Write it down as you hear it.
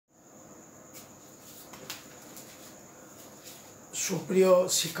সুপ্রিয়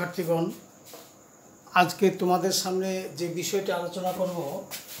শিক্ষার্থীগণ, আজকে তোমাদের সামনে যে বিষয়টি আলোচনা করব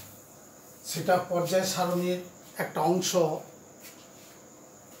সেটা পর্যায় সারণীর একটা অংশ।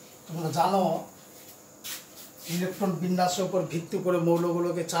 তোমরা জানো ইলেকট্রন বিন্যাসের উপর ভিত্তি করে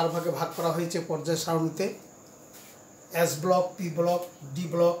মৌলগুলোকে 4 ভাগে ভাগ করা হয়েছে পর্যায় সারণীতে। S block, P block, D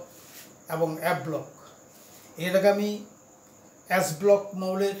block এবং এফ ব্লক। এর আগে আমি এস ব্লক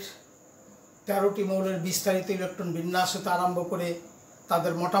মৌলের 13টি মৌলের বিস্তারিত ইলেকট্রন বিন্যাস হতে আরম্ভ করে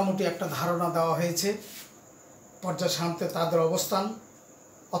তাদের মোটামুটি একটা ধারণা দেওয়া হয়েছে। পর্যায় সারণীতে তাদের অবস্থান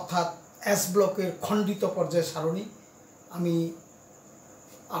অর্থাৎ এস ব্লকের খণ্ডিত পর্যায় সারণী আমি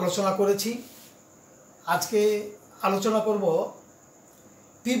আলোচনা করেছি। আজকে আলোচনা করব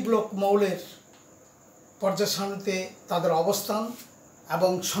পি ব্লক মৌলের পর্যায় সারণীতে তাদের অবস্থান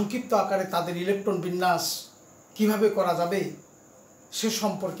এবং সংক্ষিপ্ত আকারে তাদের ইলেকট্রন বিন্যাস কিভাবে করা যাবে সে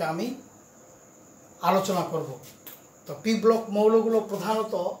সম্পর্কে আমি আলোচনা করব। তো পি ব্লক মৌলগুলো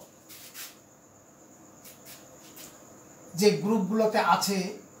প্রধানত যে গ্রুপগুলোতে আছে,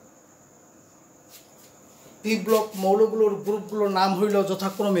 পি ব্লক মৌলগুলোর গ্রুপগুলোর নাম হইল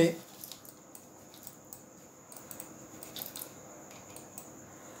যথাক্রমে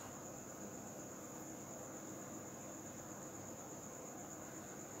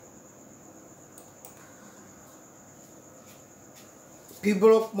পি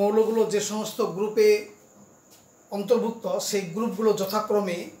ব্লক মৌলগুলো যে সমস্ত গ্রুপে অন্তর্ভুক্ত সেই গ্রুপগুলো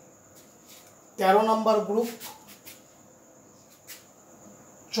যথাক্রমে 13 নম্বর গ্রুপ,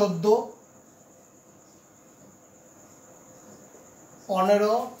 14,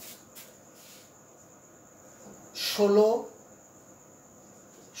 15, 16,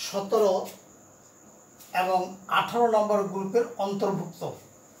 17 এবং 18 নম্বর গ্রুপের অন্তর্ভুক্ত।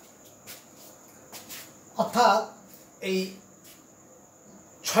 অর্থাৎ এই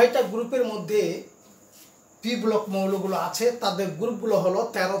 6টা গ্রুপের মধ্যে পি ব্লক মৌলগুলো আছে, তাদের গ্রুপগুলো হলো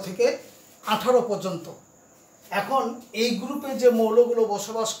 13 থেকে 18 পর্যন্ত। এখন এই গ্রুপে যে মৌলগুলো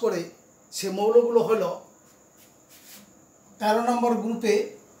বসবাস করে সে মৌলগুলো হলো 13 নম্বর গ্রুপে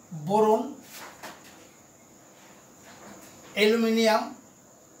বোরন, অ্যালুমিনিয়াম,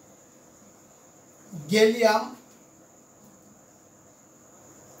 গ্যালিয়াম,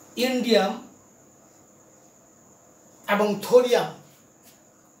 ইন্ডিয়াম এবং থোরিয়াম।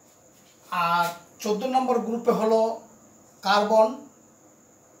 আর 14 নম্বর গ্রুপে হলো কার্বন,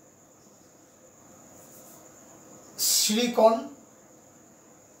 সিলিকন,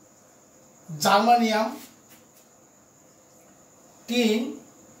 জার্মানিয়াম, টিন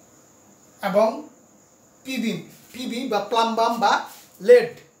এবং পিবি বা প্লাম্বাম বা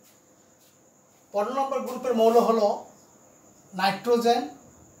লেড। 15 নম্বর গ্রুপের মৌল হলো নাইট্রোজেন,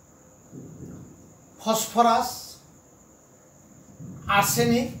 ফসফরাস,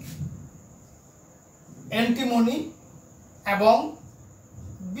 আর্সেনিক, অ্যান্টিমনি এবং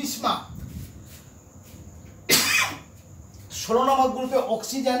বিসমাথ। 16 নম্বর গ্রুপে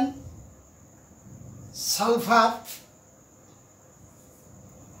অক্সিজেন, সালফার,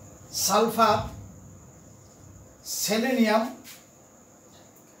 সেলেনিয়াম,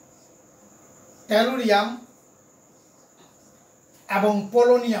 টেলুরিয়াম এবং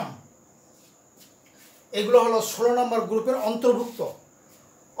পোলোনিয়াম। এগুলো হলো 16 নম্বর গ্রুপের অন্তর্ভুক্ত।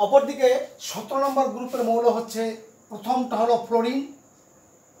 অপরদিকে 17 নম্বর গ্রুপের মৌল হচ্ছে, প্রথমটা হলো ফ্লোরিন,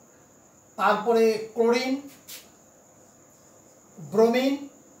 তারপরে ক্লোরিন, ব্রোমিন,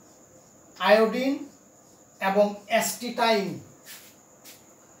 আয়োডিন এবং অ্যাসিটাইন।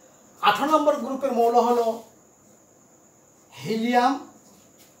 18 নম্বর গ্রুপের মৌল হলো হিলিয়াম,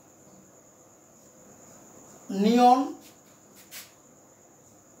 নিয়ন,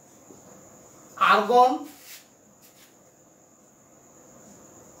 আর্গন,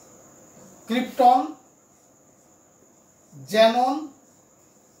 ক্রিপ্টন, জ্যানন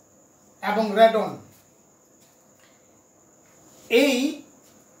এবং রেডন। এই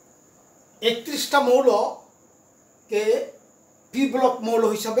 31টা মৌলকে পি ব্লক মৌল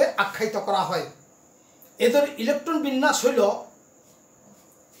হিসাবে আখ্যায়িত করা হয়। এদের ইলেকট্রন বিন্যাস হইল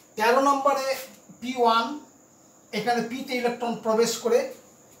 13 নম্বরে P1, এখানে পিতে ইলেকট্রন প্রবেশ করে,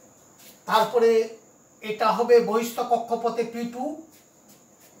 তারপরে এটা হবে বহিস্থ কক্ষপথে P2,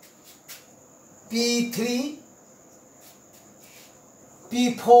 P3,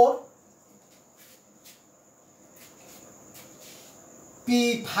 P4,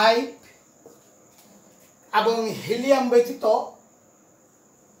 P5 এবং হিলিয়াম ব্যতীত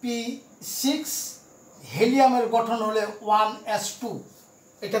P6। হিলিয়ামের গঠন হলে 1s2,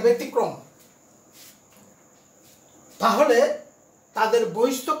 এটা ব্যতিক্রম। তাহলে তাদের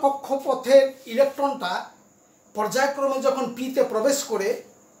বহিস্থ কক্ষপথের ইলেকট্রনটা পর্যায়ক্রমে যখন পিতে প্রবেশ করে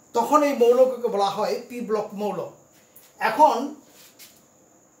তখন এই মৌলকে বলা হয় পি ব্লক মৌল। এখন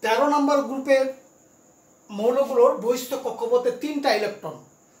 13 নম্বর গ্রুপের মৌলগুলোর বহিস্থ কক্ষপথে 3টা ইলেকট্রন,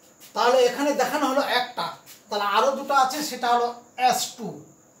 তাহলে এখানে দেখানো হলো একটা, তাহলে আরও দুটো আছে, সেটা হলো S2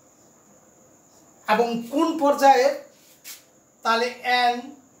 এবং কোন পর্যায়ের, তাহলে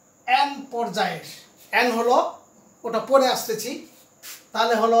n পর্যায়ের, n হলো ওটা পরে আসতেছি,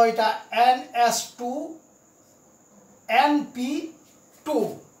 তাহলে হলো এটা NS2 NP2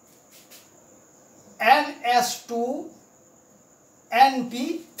 NS2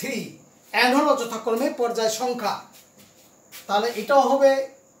 NP3, n হলো যথাক্রমে পর্যায় সংখ্যা, তাহলে এটাও হবে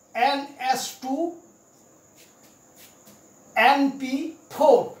NS2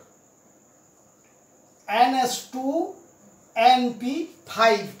 NP4 NS2 NP5,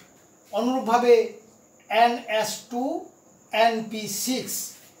 অনুরূপভাবে NS2 NP6।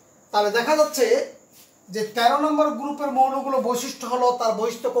 তাহলে দেখা যাচ্ছে যে 13 নম্বর গ্রুপের মৌলগুলো বৈশিষ্ট্য হলো তার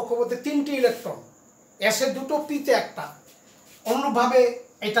বহিস্থ কক্ষপথে 3টি ইলেকট্রন, এসে 2টো, পিতে 1টা, অনুরূপভাবে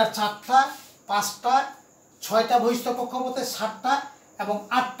এটার 4টা, 5টা, 6টা বহিস্থ কক্ষপথে, 7টা এবং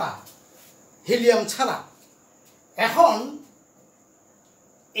 8টা হিলিয়াম ছাড়া। এখন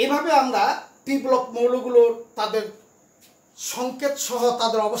এভাবে আমরা পি ব্লক মৌলগুলোর তাদের সংকেত সহ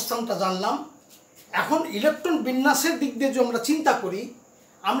তাদের অবস্থানটা জানলাম। এখন ইলেকট্রন বিন্যাসের দিক দিয়ে যদি আমরা চিন্তা করি,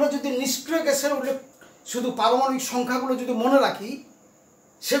 আমরা যদি নিষ্ক্রিয় গ্যাসের শুধু পারমাণবিক সংখ্যাগুলো যদি মনে রাখি,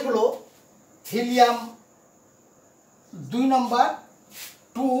 সেগুলো হিলিয়াম 2 নম্বর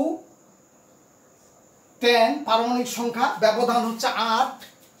 2 10 পারমাণবিক সংখ্যা, ব্যবধান হচ্ছে 8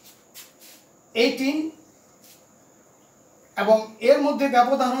 18 এবং এর মধ্যে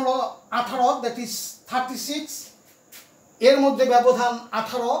ব্যবধান হলো 18, দ্যাট ইজ 36, এর মধ্যে ব্যবধান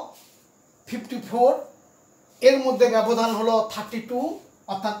 18 54, এর মধ্যে ব্যবধান হলো 32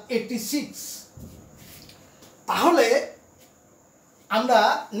 অর্থাৎ 86। তাহলে আমরা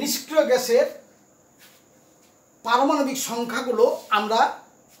নিষ্ক্রিয় গ্যাসের পারমাণবিক সংখ্যাগুলো আমরা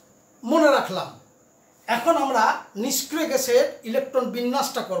মনে রাখলাম। এখন আমরা নিষ্ক্রিয় গ্যাসের ইলেকট্রন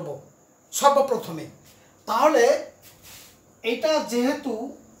বিন্যাসটা করব সর্বপ্রথমে। তাহলে এটা যেহেতু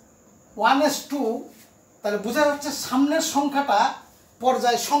 1s2, তাহলে বোঝা যাচ্ছে সামনের সংখ্যাটা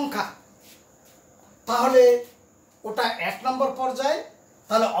পর্যায় সংখ্যা, তাহলে ওটা 1 নম্বর পর্যায়,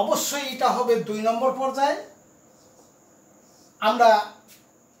 তাহলে অবশ্যই এটা হবে 2 নম্বর পর্যায়। আমরা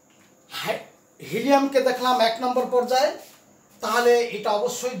হিলিয়ামকে দেখলাম 1 নম্বর পর্যায়ে, তাহলে এটা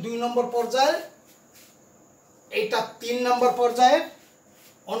অবশ্যই 2 নম্বর পর্যায়ে, এটা 3 নম্বর পর্যায়ের,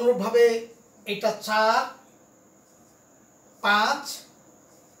 অনুরূপভাবে এটা 4 5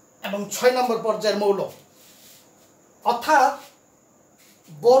 এবং 6 নম্বর পর্যায়ের মৌল। অর্থাৎ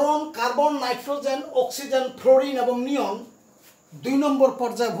boron, carbon, nitrogen, oxygen, fluorine এবং নিয়ন 2 নম্বর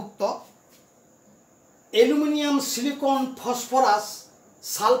পর্যায়ভুক্ত, aluminium, silicon, phosphorus,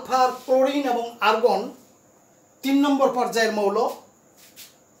 sulphur, chlorine এবং আর্গন 3 নম্বর পর্যায়ের মৌল।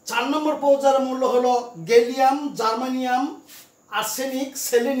 4 নম্বর পর্যায়ের মৌল হলো gallium, germanium, arsenic,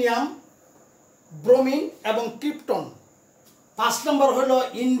 selenium, bromine এবং ক্রিপ্টন। 5 নম্বর হলো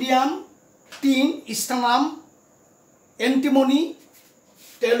indium, tin, sternum, antimony,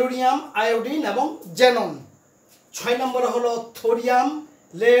 tellurium, iodine এবং জেনন। 6 নম্বর হলো থোরিয়াম,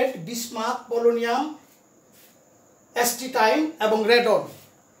 লেড, বিসমাথ, পোলোনিয়াম, অ্যাস্টিটাইন এবং রেডন।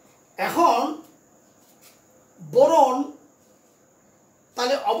 এখন বোরন,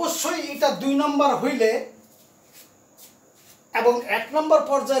 তাহলে অবশ্যই এটা 2 নম্বর হইলে এবং 1 নম্বর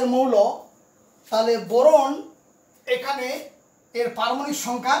পর্যায়ের মৌল, তাহলে বোরন এখানে এর পারমাণবিক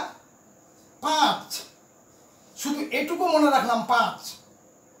সংখ্যা 5, শুধু এটুকু মনে রাখলাম 5,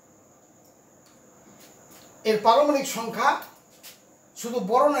 এর পারমাণবিক সংখ্যা শুধু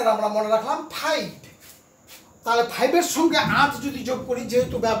বোরনের আমরা মনে রাখলাম 5, তাহলে 5-এর সঙ্গে 8 যদি যোগ করি,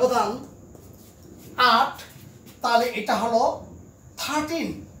 যেহেতু ব্যবধান 8, তাহলে এটা হলো 13,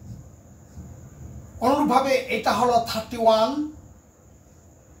 অনুরূপভাবে এটা হলো 31,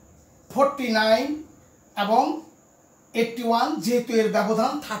 49 এবং 81, যেহেতু এর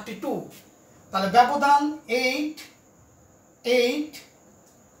ব্যবধান 32, তাহলে ব্যবধান 8 8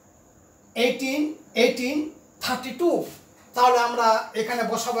 18 18 32। তাহলে আমরা এখানে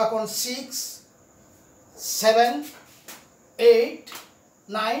বসাবো এখন 6 7 8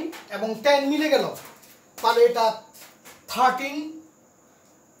 9 এবং 10 মিলে গেল, তাহলে এটা 13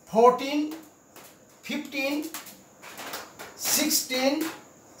 14 15 16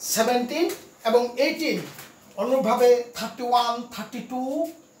 17 এবং 18, অনুরূপভাবে 31 32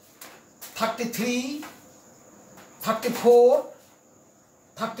 33 34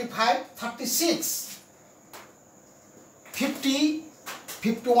 35 36 50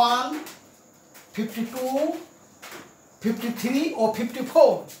 51 52 53 ও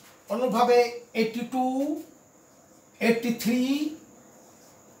 54, অনুরূপভাবে 82 83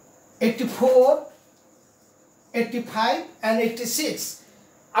 84, 85 and 86।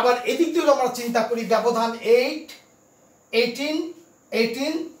 আবার এদিক দিয়ে আমরা চিন্তা করি ব্যবধান 8, 18,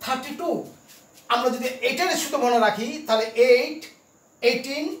 18, 32। আমরা যদি এটারে শুধু মনে রাখি তাহলে 8,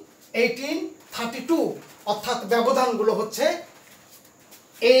 18, 18, 32, অর্থাৎ ব্যবধানগুলো হচ্ছে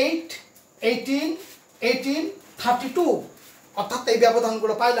 8, 18, 18, 32, অর্থাৎ এই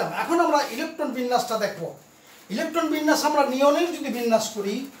ব্যবধানগুলো পাইলাম। এখন আমরা ইলেকট্রন বিন্যাসটা দেখব। ইলেকট্রন বিন্যাস আমরা নিয়নের যদি বিন্যাস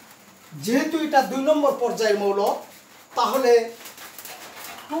করি, যেহেতু এটা 2 নম্বর পর্যায়ের মৌল, তাহলে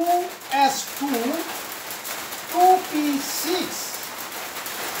 2s2 2p6।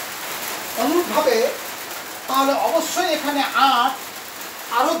 অনুরূপভাবে তাহলে অবশ্যই এখানে 8,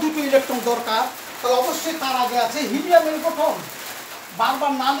 আরও 2টি ইলেকট্রন দরকার, তাহলে অবশ্যই তার আগে আছে হিলিয়ামের গঠন।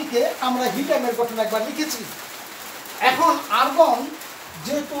 বারবার না লিখে আমরা হিলিয়ামের গঠন একবার লিখেছি। এখন আর্গন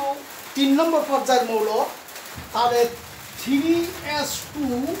যেহেতু 3 নম্বর পর্যায়ের মৌল, তাহলে 3s2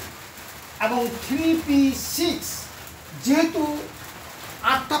 এবং 3p6, যেহেতু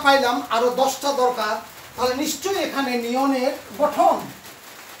 8টা পাইলাম, আরও 10টা দরকার, তাহলে নিশ্চয়ই এখানে নিয়নের গঠন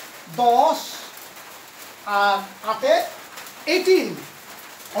 10 আর 8-এ 18।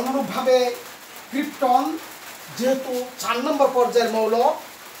 অনুরূপভাবে ক্রিপ্টন যেহেতু 4 নম্বর পর্যায়ের মৌল,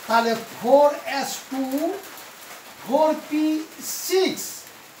 তাহলে 4s2 4p6,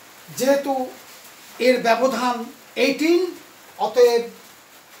 যেহেতু এর ব্যবধান 18, অতএব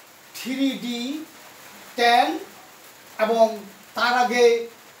 3d10 এবং তার আগে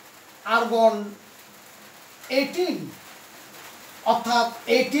আর্গন 18, অর্থাৎ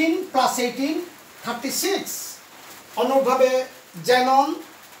 18 + 18 36। অনুরূপভাবে জ্যানন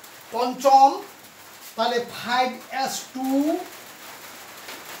পঞ্চম, তাহলে 5s2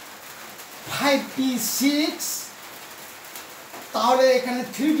 5p6, তাহলে এখানে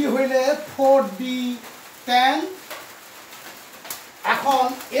 3d হইলে 4d10। এখন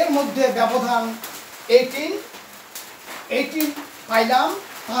এর মধ্যে ব্যবধান 18 পাইলাম,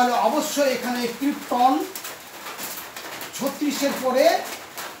 তাহলে অবশ্যই এখানে ক্রিপ্টন 36-এর পরে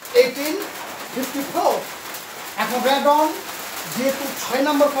 18 54। এখন রেডন যেহেতু 6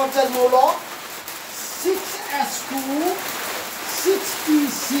 নম্বর পর্যায়ের মৌল, 6s2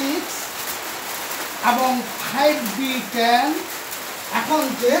 6p6 এবং 5d10। এখন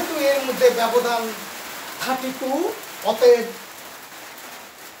যেহেতু এর মধ্যে ব্যবধান 32, অতএব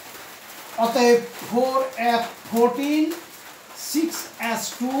 4f14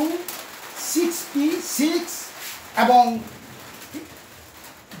 6s2 6p6 এবং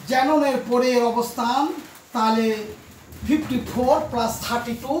জ্যাননের পরে অবস্থান, তাহলে 54 +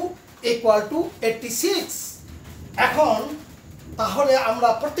 32 = 86। এখন তাহলে আমরা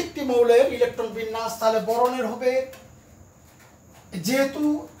প্রত্যেকটি মৌলের ইলেকট্রন বিন্যাস তাহলে বরণের হবে, যেহেতু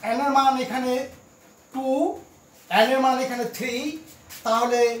n এর মান এখানে 2, n এর মান এখানে 3,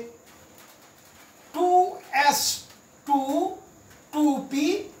 তাহলে 2s2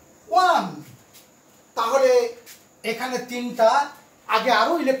 2p1। তাহলে এখানে 3টা, আগে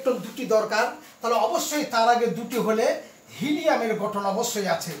আরও ইলেকট্রন 2টি দরকার, তাহলে অবশ্যই তার আগে 2টি হলে হিলিয়ামের গঠন অবশ্যই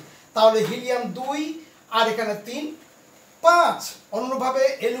আছে, তাহলে হিলিয়াম 2 আর এখানে 3 5। অনুরূপভাবে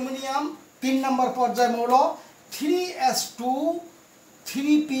অ্যালুমিনিয়াম 3 নম্বর পর্যায় মৌল, 3s2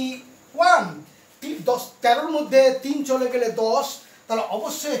 3p1। 13-র মধ্যে 3 চলে গেলে 10, তাহলে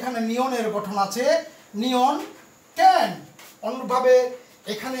অবশ্যই এখানে নিয়নের গঠন আছে, নিয়ন 10। অনুরূপভাবে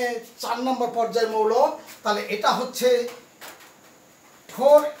এখানে 4 নম্বর পর্যায়ের মৌল, তাহলে এটা হচ্ছে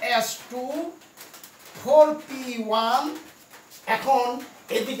 4s2 4p1। এখন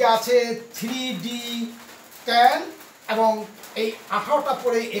এদিকে আছে 3d10 এবং এই 18টা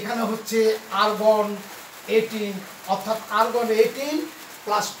পরে এখানে হচ্ছে আর্গন 18, অর্থাৎ আর্গন 18 +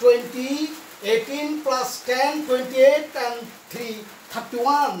 20, 18 + 10 28 and 3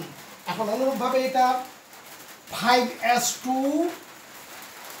 31। এখন অনুরূপভাবে এটা 5s2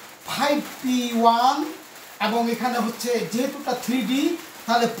 5p1 এবং এখানে হচ্ছে যেহেতুটা 3d,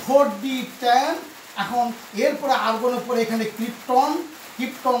 তাহলে 4d10। এখন এরপরে আর্গনের পরে এখানে ক্রিপ্টন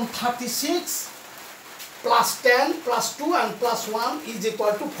 36 + 10 + 2 and +1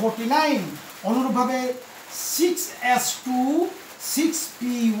 = 49। অনুরূপভাবে 6s2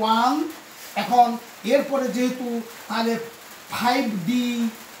 6p1। এখন এরপরে যেহেতু তাহলে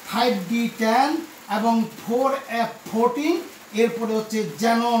 5d10 এবং 4f14, এরপরে হচ্ছে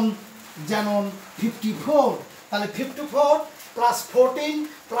জ্যানন 54। তাহলে 54 + 14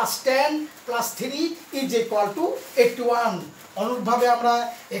 + 10 + 3 = 81। অনুরূপভাবে আমরা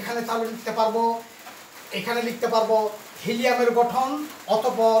এখানে তাহলে লিখতে পারবো হিলিয়ামের গঠন,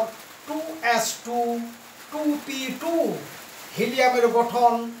 অতঃপর 2s2 2p2 হিলিয়ামের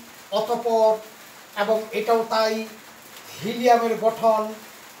গঠন, অতঃপর এবং এটাও তাই হিলিয়ামের গঠন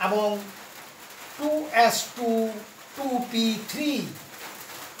এবং 2s2 2p3।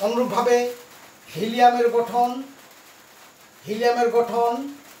 অনুরূপভাবে হিলিয়ামের গঠন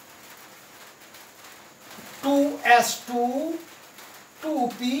 2s2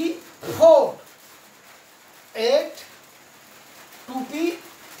 2p4 8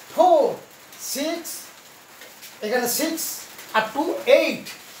 2p4 6 এখানে 6 আর 2 8।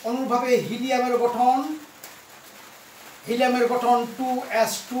 অনুরূপভাবে হিলিয়ামের গঠন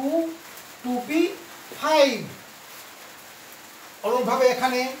 2s2 2p5। অনুরূপভাবে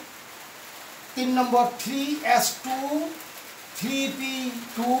এখানে 3 নম্বর 3s2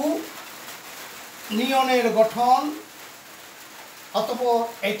 3p2 নিয়নের গঠন। অতঃপর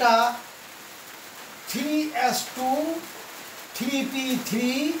এটা 3s2 3p3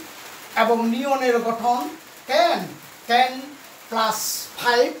 এবং নিয়নের গঠন 10 প্লাস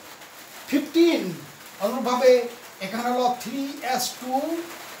 5 15। অনুরূপভাবে এখানে হলো 3s2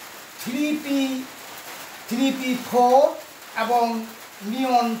 3p4 এবং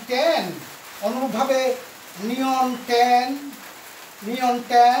নিয়ন 10। অনুরূপভাবে নিয়ন 10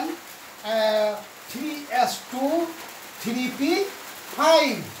 3s2 3p5।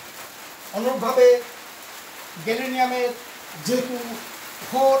 অনুরূপভাবে গ্যালিনিয়ামের যেহেতু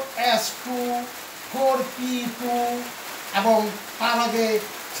 4s2 4p2 এবং তার আগে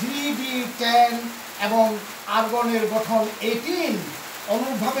 3d10 এবং আর্গনের গঠন 18।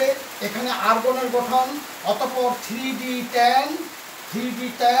 অনুরূপভাবে এখানে আর্গনের গঠন। অতঃপর 3d10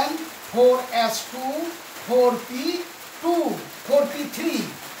 4s2 4p2 4p3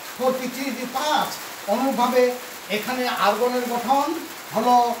 5। অনুরূপভাবে এখানে আর্গনের গঠন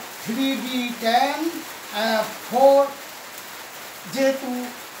হলো 3d10 4 যেহেতু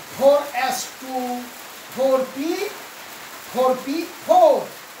 4s2 4p4।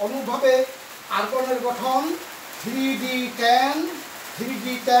 অনুরূপভাবে আর্গনের গঠন 3d10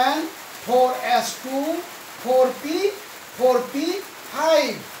 4s2 4p5।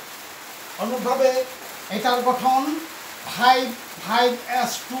 অনুরূপভাবে এটার গঠন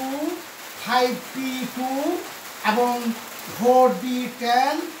 5s2 5p2 এবং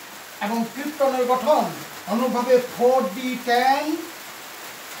 4d10 এবং ক্রিপ্টনের গঠন। অনুরূপভাবে 4d10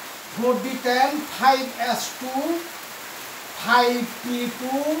 5s2 5p2।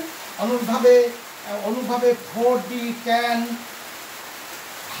 অনুরূপভাবে 4d10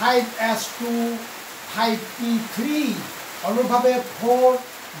 5s2 5p3। অনুরূপভাবে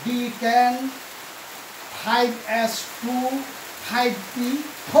 4d10 5s2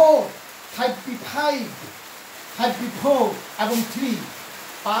 5p4 এবং 3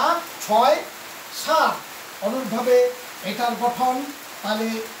 5 6 7। অনুরূপভাবে এটার গঠন তাহলে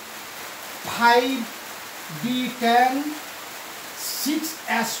 5d10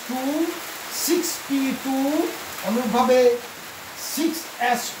 6s2 6p2। অনুরূপভাবে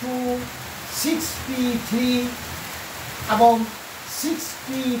 6s2 6p3 এবং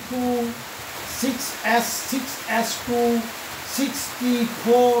 6p2 6s2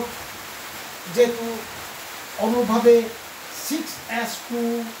 6p4 যেহেতু। অনুরূপভাবে 6s2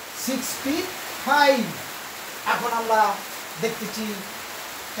 6p5। এখন আমরা দেখতেছি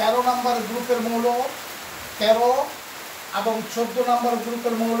 13 নম্বর গ্রুপের মৌল 13 এবং 14 নম্বর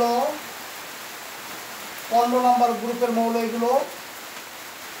গ্রুপের মৌল 15 নম্বর গ্রুপের মৌল এগুলো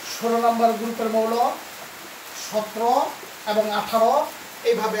 16 নম্বর গ্রুপের মৌল 17 এবং 18।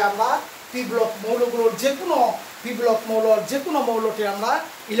 এইভাবে আমরা পি ব্লক মৌলগুলোর যে কোনো মৌলটি আমরা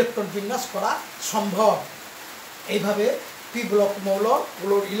ইলেকট্রন বিন্যাস করা সম্ভব। এইভাবে পি ব্লক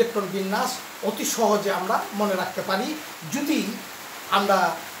মৌলগুলোর ইলেকট্রন বিন্যাস অতি সহজে আমরা মনে রাখতে পারি যদি আমরা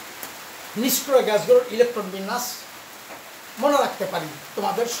নিষ্ক্রিয় গ্যাসগুলোর ইলেকট্রন বিন্যাস মনে রাখতে পারি।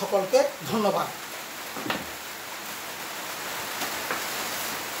 তোমাদের সকলকে ধন্যবাদ।